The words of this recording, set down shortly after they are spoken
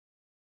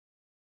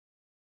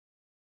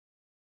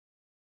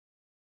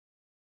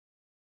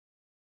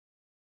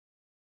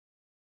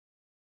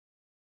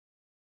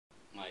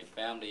my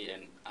family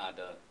and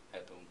other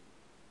had to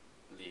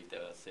leave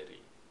the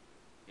city.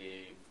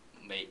 They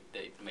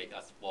make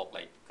us walk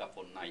like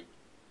couple night,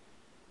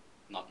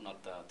 not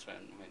the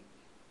train. I mean,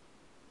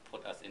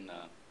 put us in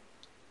a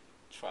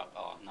truck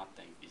or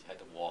nothing. We had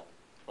to walk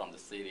from the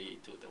city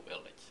to the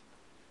village.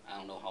 I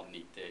don't know how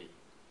many days,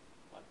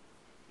 but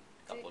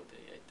couple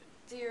days I think.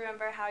 Do you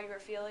remember how you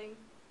were feeling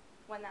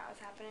when that was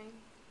happening?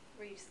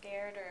 Were you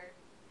scared or?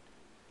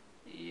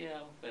 Yeah,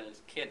 when as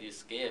a kid you're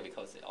scared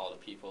because all the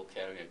people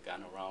carry a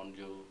gun around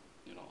you,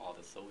 all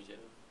the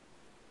soldiers.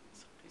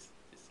 So it's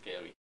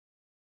scary.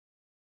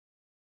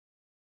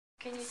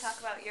 Can you talk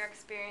about your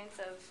experience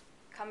of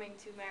coming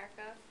to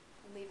America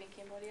and leaving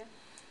Cambodia?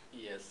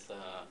 Yes,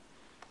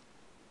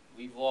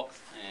 we walked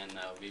and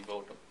we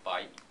rode a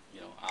bike.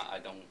 I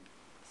don't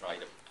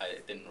ride. I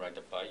didn't ride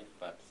a bike,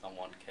 but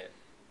someone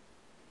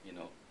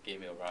gave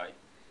me a ride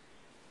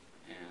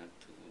and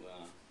to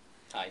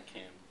Thai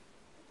camp.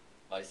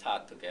 But it's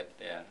hard to get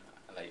there.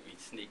 Like we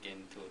sneak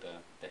into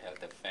the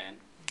health van.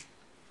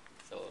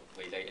 So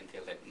we lay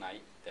until that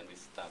night. Then we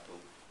start to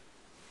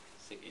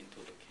sneak into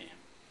the camp.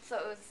 So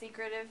it was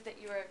secretive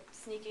that you were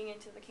sneaking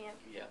into the camp?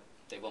 Yeah,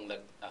 they won't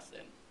let us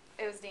in.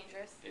 It was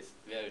dangerous? It's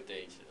very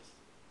dangerous.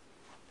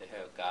 They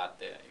have a guard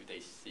there. If they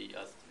see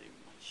us, they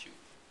might shoot.